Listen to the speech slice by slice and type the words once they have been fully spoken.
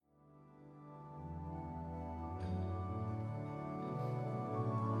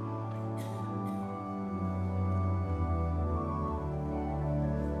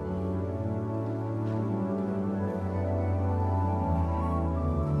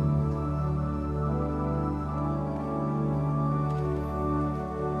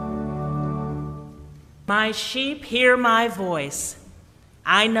My sheep hear my voice.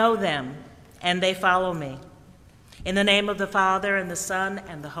 I know them, and they follow me. In the name of the Father, and the Son,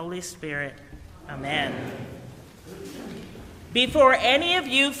 and the Holy Spirit. Amen. Before any of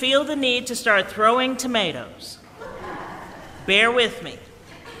you feel the need to start throwing tomatoes, bear with me.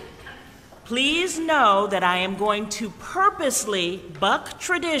 Please know that I am going to purposely buck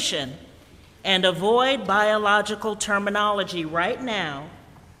tradition and avoid biological terminology right now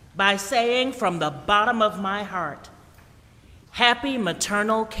by saying from the bottom of my heart, Happy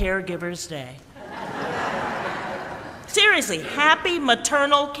Maternal Caregivers Day. Seriously, Happy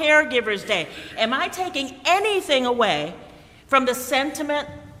Maternal Caregivers Day. Am I taking anything away from the sentiment,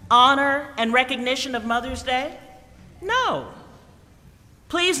 honor, and recognition of Mother's Day? No.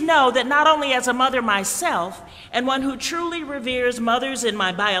 Please know that not only as a mother myself, and one who truly reveres mothers in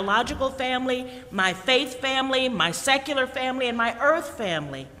my biological family, my faith family, my secular family, and my earth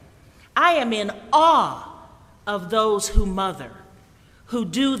family, I am in awe of those who mother, who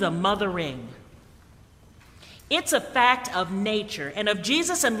do the mothering. It's a fact of nature and of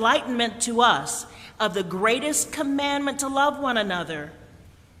Jesus' enlightenment to us of the greatest commandment to love one another,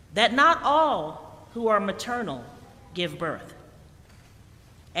 that not all who are maternal give birth,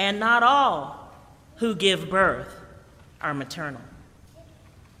 and not all who give birth are maternal.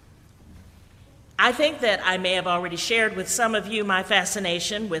 I think that I may have already shared with some of you my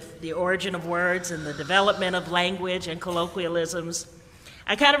fascination with the origin of words and the development of language and colloquialisms.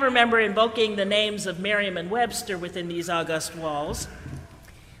 I kind of remember invoking the names of Merriam and Webster within these august walls.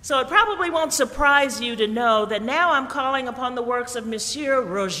 So it probably won't surprise you to know that now I'm calling upon the works of Monsieur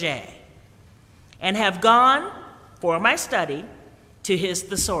Roget and have gone, for my study, to his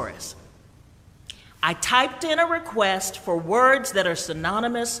thesaurus. I typed in a request for words that are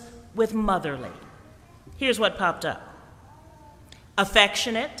synonymous with motherly. Here's what popped up: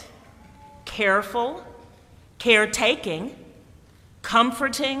 affectionate, careful, caretaking,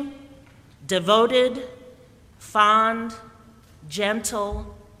 comforting, devoted, fond,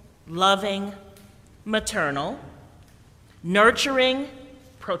 gentle, loving, maternal, nurturing,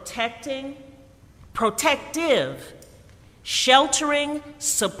 protecting, protective, sheltering,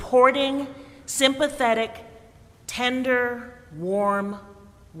 supporting, sympathetic, tender, warm,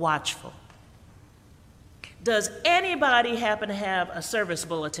 watchful. Does anybody happen to have a service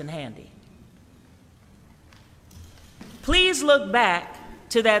bulletin handy? Please look back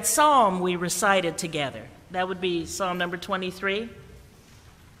to that psalm we recited together. That would be Psalm number 23.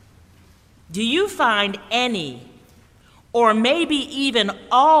 Do you find any, or maybe even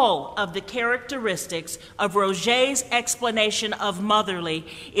all, of the characteristics of Roget's explanation of motherly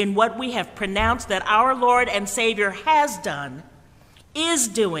in what we have pronounced that our Lord and Savior has done, is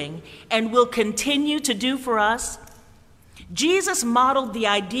doing, and will continue to do for us? Jesus modeled the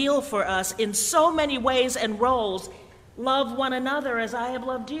ideal for us in so many ways and roles. Love one another as I have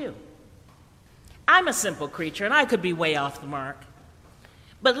loved you. I'm a simple creature, and I could be way off the mark.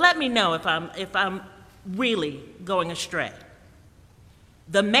 But let me know if I'm really going astray.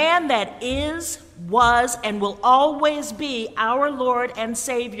 The man that is, was, and will always be our Lord and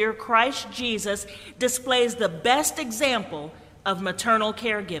Savior, Christ Jesus, displays the best example of maternal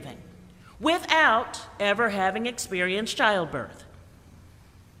caregiving without ever having experienced childbirth.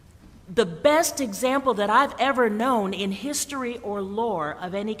 The best example that I've ever known in history or lore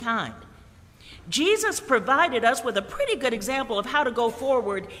of any kind. Jesus provided us with a pretty good example of how to go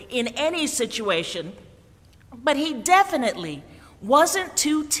forward in any situation, but he definitely wasn't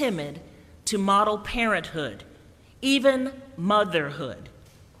too timid to model parenthood, even motherhood.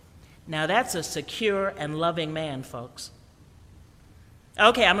 Now that's a secure and loving man, folks.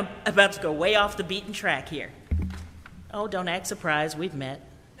 Okay, I'm about to go way off the beaten track here. Oh, don't act surprised, we've met.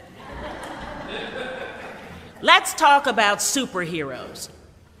 Let's talk about superheroes.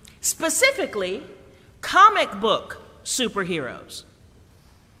 Specifically, comic book superheroes.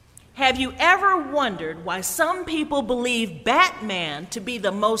 Have you ever wondered why some people believe Batman to be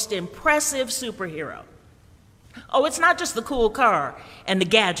the most impressive superhero? Oh, it's not just the cool car and the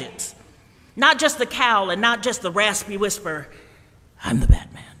gadgets, not just the cowl and not just the raspy whisper, I'm the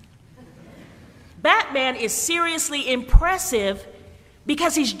Batman. Batman is seriously impressive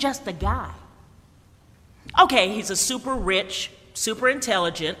because he's just a guy. Okay, he's a super rich, super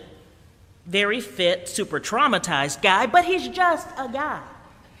intelligent, very fit, super traumatized guy, but he's just a guy,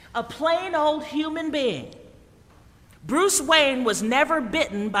 a plain old human being. Bruce Wayne was never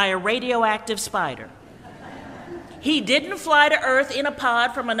bitten by a radioactive spider. He didn't fly to Earth in a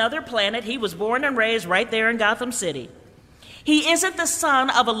pod from another planet. He was born and raised right there in Gotham City. He isn't the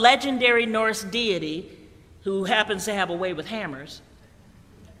son of a legendary Norse deity who happens to have a way with hammers.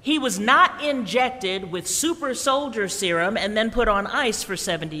 He was not injected with super soldier serum and then put on ice for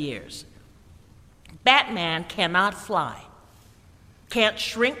 70 years. Batman cannot fly, can't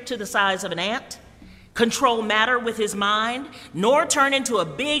shrink to the size of an ant, control matter with his mind, nor turn into a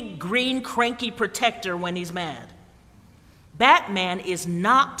big, green, cranky protector when he's mad. Batman is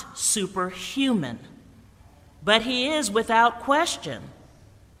not superhuman, but he is, without question,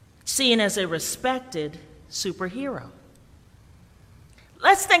 seen as a respected superhero.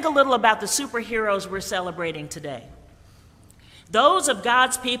 Let's think a little about the superheroes we're celebrating today. Those of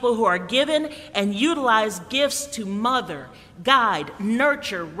God's people who are given and utilize gifts to mother, guide,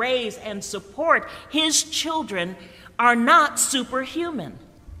 nurture, raise, and support his children are not superhuman.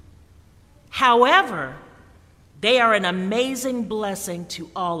 However, they are an amazing blessing to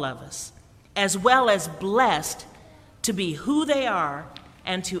all of us, as well as blessed to be who they are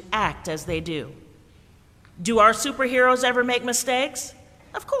and to act as they do. Do our superheroes ever make mistakes?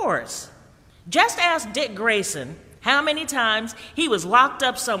 Of course. Just ask Dick Grayson how many times he was locked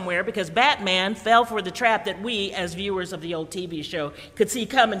up somewhere because Batman fell for the trap that we, as viewers of the old TV show, could see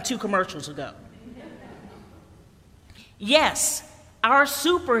coming 2 commercials ago. Yes, our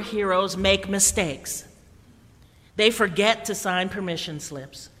superheroes make mistakes. They forget to sign permission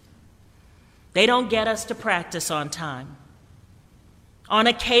slips. They don't get us to practice on time. On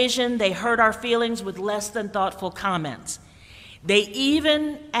occasion, they hurt our feelings with less than thoughtful comments. They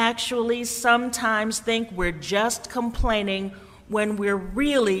even actually sometimes think we're just complaining when we're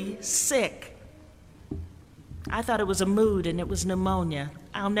really sick. I thought it was a mood and it was pneumonia.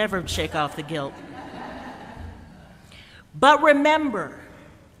 I'll never shake off the guilt. But remember,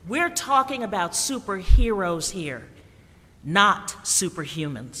 we're talking about superheroes here, not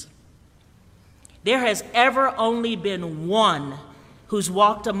superhumans. There has ever only been one who's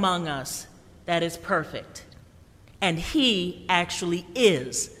walked among us that is perfect. And he actually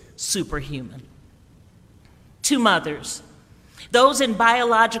is superhuman. To mothers, those in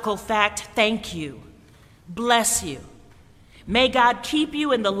biological fact, thank you, bless you. May God keep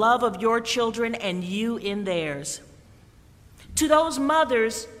you in the love of your children and you in theirs. To those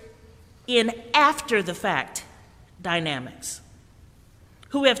mothers in after the fact dynamics,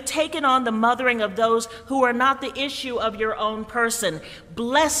 who have taken on the mothering of those who are not the issue of your own person,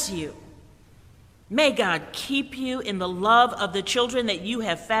 bless you. May God keep you in the love of the children that you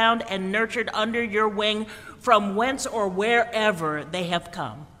have found and nurtured under your wing from whence or wherever they have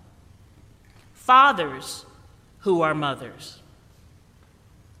come. Fathers who are mothers,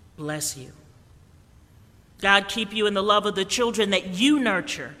 bless you. God keep you in the love of the children that you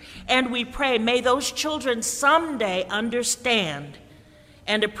nurture. And we pray, may those children someday understand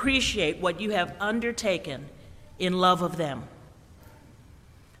and appreciate what you have undertaken in love of them.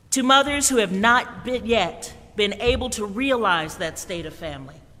 To mothers who have not yet been able to realize that state of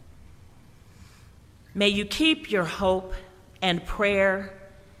family, may you keep your hope and prayer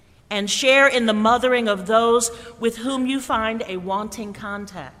and share in the mothering of those with whom you find a wanting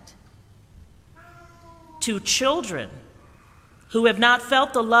contact. To children who have not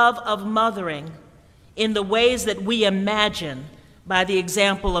felt the love of mothering in the ways that we imagine by the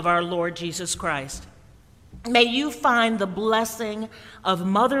example of our Lord Jesus Christ, may you find the blessing of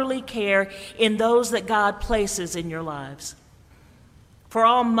motherly care in those that God places in your lives. For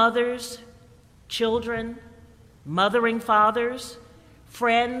all mothers, children, mothering fathers,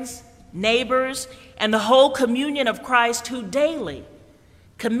 friends, neighbors, and the whole communion of Christ who daily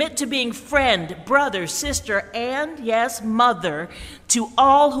commit to being friend, brother, sister, and, yes, mother to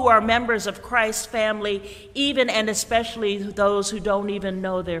all who are members of Christ's family, even and especially those who don't even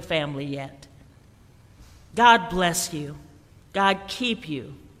know their family yet. God bless you. God keep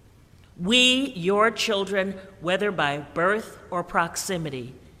you. We, your children, whether by birth or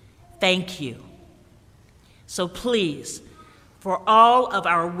proximity, thank you. So please, for all of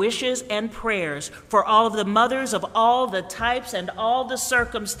our wishes and prayers, for all of the mothers of all the types and all the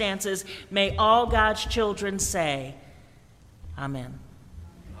circumstances, may all God's children say, Amen.